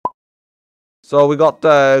So we got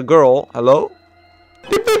the girl. Hello?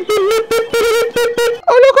 Oh,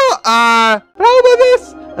 look! How about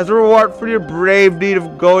this? As a reward for your brave deed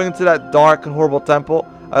of going into that dark and horrible temple,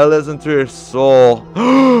 I listen to your soul.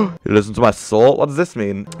 You listen to my soul? What does this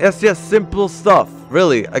mean? Yes, simple stuff.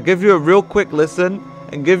 Really, I give you a real quick listen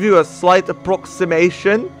and give you a slight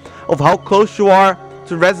approximation of how close you are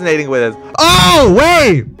to resonating with it. Oh,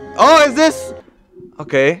 wait! Oh, is this...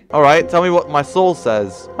 Okay, alright, tell me what my soul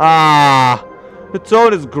says. The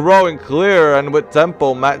tone is growing clearer and with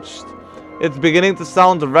tempo matched. It's beginning to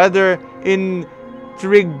sound rather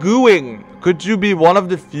intriguing. Could you be one of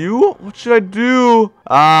the few? What should I do?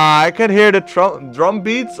 I can hear the drum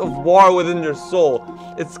beats of war within your soul.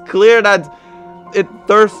 It's clear that it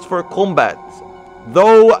thirsts for combat.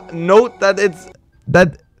 Though note that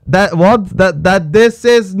this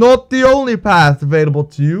is not the only path available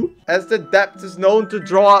to you, as the depth is known to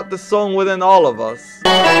draw out the song within all of us.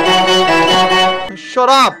 Shut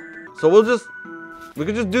up! So we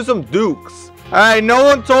could just do some dukes. Alright, no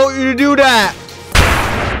one told you to do that.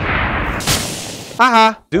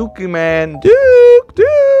 Haha. Dukey man.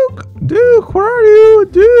 Duke, where are you?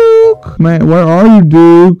 Duke. Man, where are you,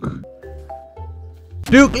 Duke?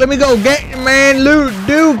 Duke, let me go get you, man. Loot,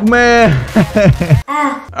 Duke, man.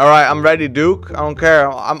 Alright, I'm ready, Duke. I don't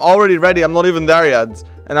care. I'm already ready. I'm not even there yet.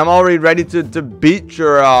 And I'm already ready to beat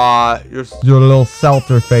your little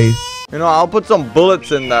seltzer face. You know, I'll put some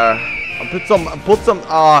bullets in there. I'll put some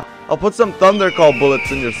Thundercall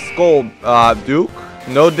bullets in your skull, Duke.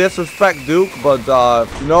 No disrespect, Duke, but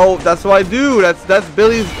you know, that's what I do. That's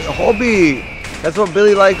Billy's hobby. That's what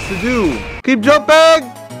Billy likes to do. Keep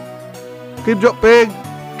jumping! Keep jumping!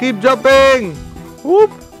 Keep jumping!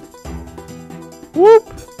 Whoop! Whoop!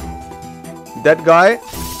 That guy.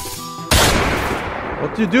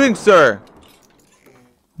 What are you doing, sir?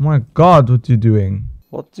 Oh my god, what are you doing?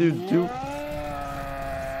 What do you do?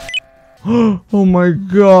 Oh my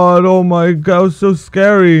god, that was so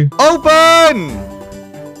scary. Open!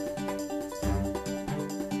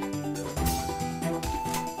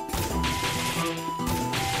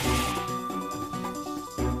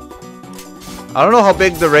 I don't know how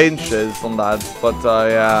big the range is on that, but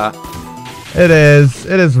yeah. It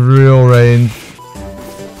is real range.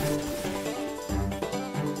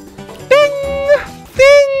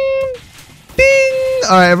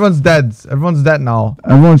 Alright, everyone's dead. Everyone's dead now.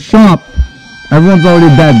 Everyone's shot. Everyone's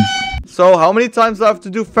already dead. So, how many times do I have to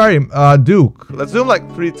do Duke? Let's do him like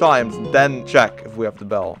 3 times, then check if we have the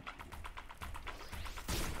bell.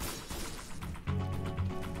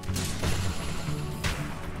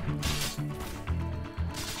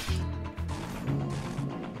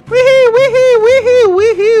 Weehee, weehee, weehee,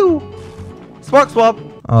 weehee. Spark swap.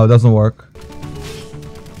 Oh, it doesn't work.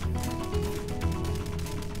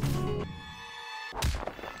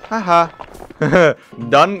 Haha.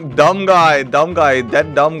 Dumb guy,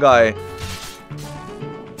 dead dumb guy.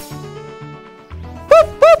 Boop,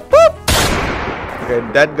 boop, boop. Okay,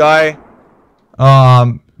 dead guy.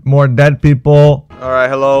 More dead people. Alright,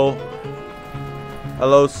 hello.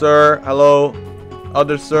 Hello, sir. Hello.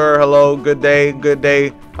 Other sir, hello. Good day, good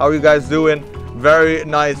day. How are you guys doing? Very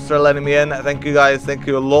nice for letting me in. Thank you guys. Thank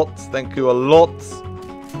you a lot. Thank you a lot.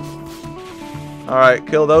 Alright,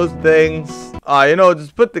 kill those things. You know,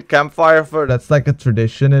 just put the campfire for... That's like a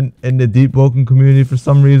tradition in the Deepwoken community for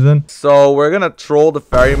some reason. So, we're gonna troll the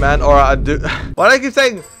ferryman. Or I do... Why do I keep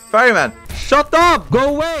saying ferryman? Shut up!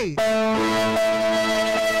 Go away!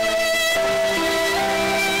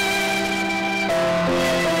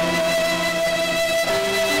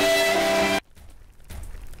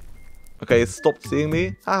 Okay, stop seeing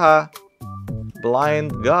me. Haha.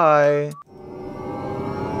 Blind guy.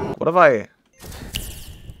 What have I...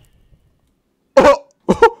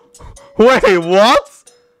 Wait, what?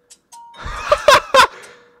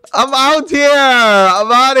 I'm out here.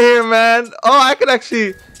 I'm out of here, man. Oh,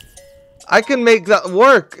 I can make that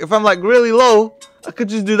work. If I'm like really low, I could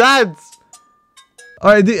just do that.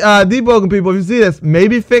 Alright, Deepwoken people, if you see this,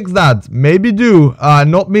 maybe fix that. Maybe do.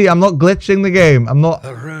 Not me. I'm not glitching the game. I'm not...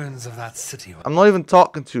 The ruins of that city. I'm not even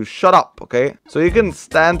talking to you. Shut up, okay? So you can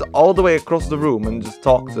stand all the way across the room and just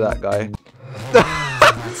talk to that guy.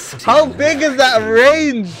 How big is that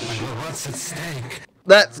range?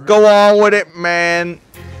 Let's go on with it, man.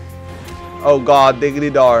 Oh god, diggity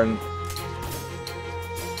darn.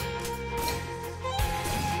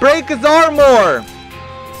 Break his armor.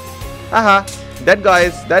 Haha. Dead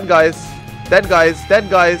guys, dead guys, dead guys, dead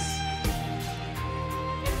guys.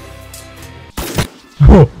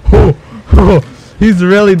 He's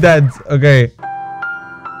really dead. Okay.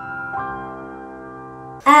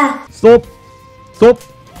 Stop. Stop.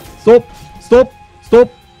 Stop. Stop.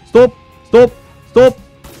 Stop. Stop. Stop. Stop!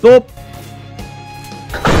 Stop!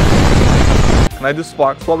 Can I do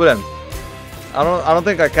spark swap with him? I don't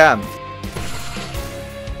think I can.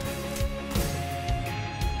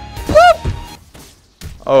 Whoop!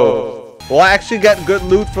 Oh. Well, I actually get good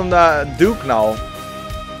loot from the Duke now.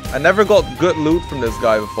 I never got good loot from this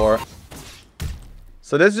guy before.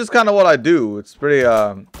 So this is just kind of what I do. It's pretty,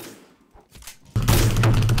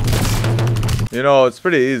 you know, it's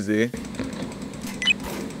pretty easy.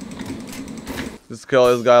 Just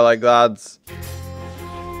kill this guy like that.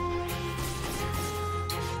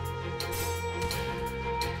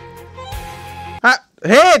 Ha!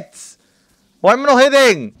 Hit! Why am I not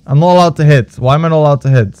hitting? I'm not allowed to hit. Why am I not allowed to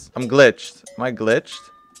hit? I'm glitched. Am I glitched?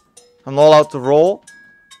 I'm not allowed to roll?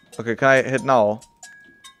 Okay, can I hit now?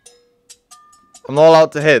 I'm not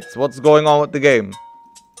allowed to hit. What's going on with the game?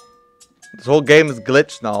 This whole game is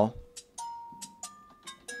glitched now.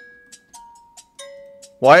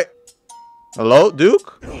 Why? Hello,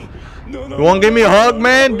 Duke? No, you wanna give me a hug,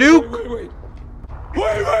 man, Duke?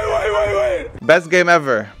 Wait. Best game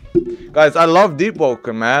ever. Guys, I love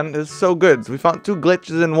Deepwoken, man. It's so good. We found 2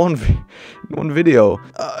 glitches in one video.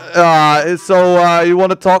 So, you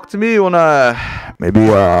wanna talk to me? You wanna... Maybe,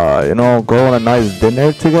 you know, go on a nice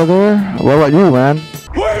dinner together? What about you, man?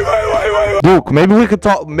 Wait. Duke, maybe we could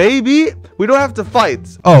talk. Maybe? We don't have to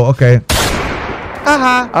fight. Oh, okay.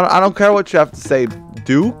 Haha. I don't care what you have to say,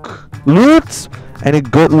 Duke. Loot? Any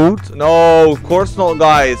good loot? No, of course not,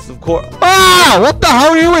 guys. Of course. Ah! What the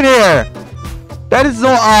hell are you in here? That is so,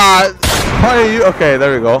 why are you? Okay,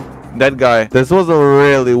 there we go. That guy. This was a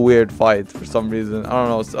really weird fight for some reason. I don't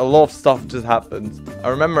know. A lot of stuff just happened. I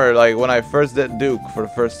remember, like, when I first did Duke for the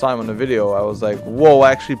first time on the video, I was like, whoa,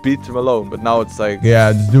 I actually beat him alone. But now it's like,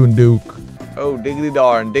 yeah, just doing Duke. Oh, diggity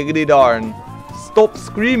darn, diggity darn. Stop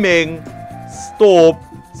screaming. Stop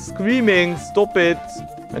screaming. Stop it.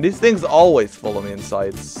 And these things always follow me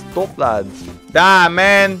inside. Stop that. Die,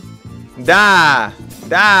 man. Die.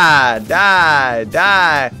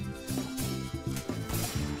 Die.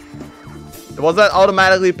 Was that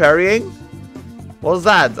automatically parrying? What was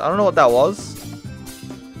that? I don't know what that was.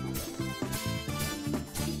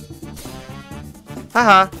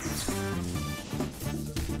 Haha.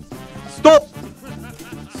 Stop!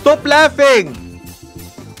 Stop laughing!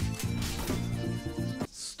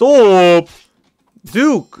 Stop!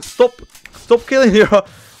 Duke, stop killing your...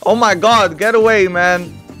 Oh my god, get away,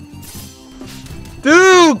 man.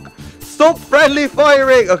 Duke! Stop friendly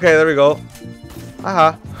firing! Okay, there we go.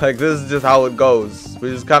 Haha. Like, this is just how it goes.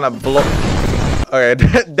 We just kind of blow... Okay,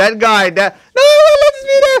 that guy, no, let's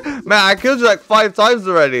be there! Man, I killed you like 5 times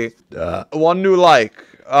already. 1 new like.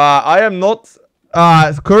 I am not...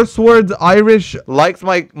 curse word Irish liked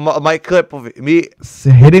my clip of me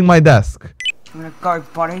hitting my desk. I'm gonna go,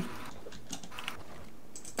 buddy.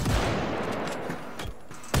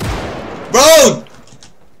 Bro!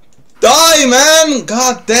 Die, man!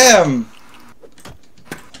 God damn!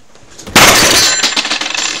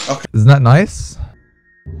 Okay. Isn't that nice?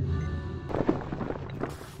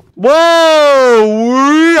 Whoa!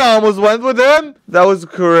 We almost went with him. That was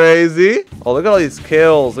crazy. Oh, look at all these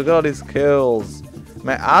kills. Look at all these kills.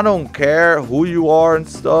 Man, I don't care who you are and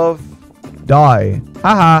stuff. Die.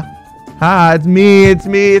 Haha. Haha, it's me.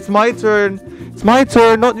 It's my turn. It's my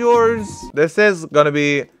turn, not yours. This is gonna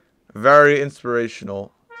be very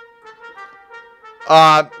inspirational.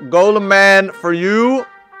 Golem Man for you.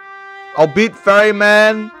 I'll beat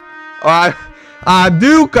Ferryman.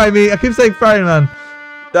 Duke, I mean. I keep saying Ferryman.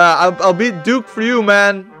 I'll beat Duke for you,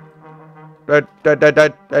 man. Let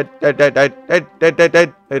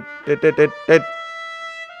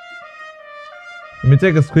me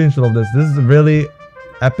take a screenshot of this. This is a really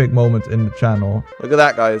epic moment in the channel. Look at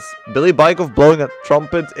that, guys. Billy Bykof blowing a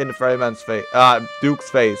trumpet in Ferryman's face. Duke's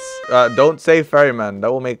face. Don't say Ferryman.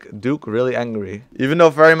 That will make Duke really angry. Even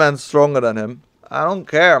though Ferryman's stronger than him. I don't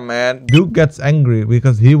care, man. Duke gets angry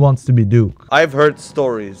because he wants to be Duke. I've heard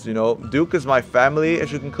stories, you know. Duke is my family.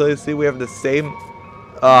 As you can clearly see, we have the same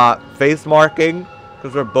face marking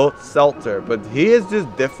because we're both Selter. But he is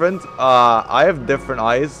just different. I have different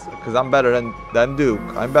eyes because I'm better than Duke.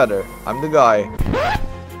 I'm better. I'm the guy.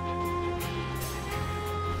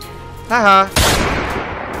 Haha.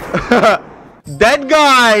 Dead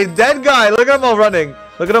guy. Dead guy. Look at them all running.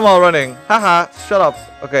 Look at them all running. Haha. Shut up.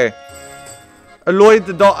 Okay. Alloyed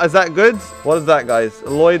the Dawn. Is that good? What is that, guys?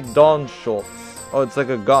 Alloyed Dawn Shots. Oh, it's like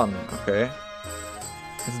a gun. Okay.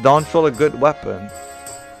 Is Dawn Shot a good weapon?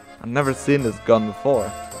 I've never seen this gun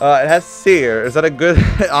before. It has Seer. Is that a good...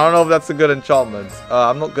 I don't know if that's a good enchantment.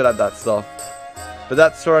 I'm not good at that stuff. But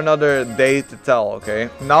that's for another day to tell, okay?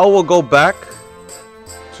 Now we'll go back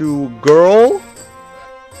to Girl.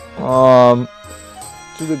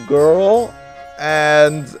 to the girl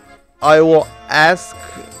and I will ask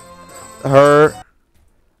her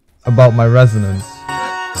about my resonance.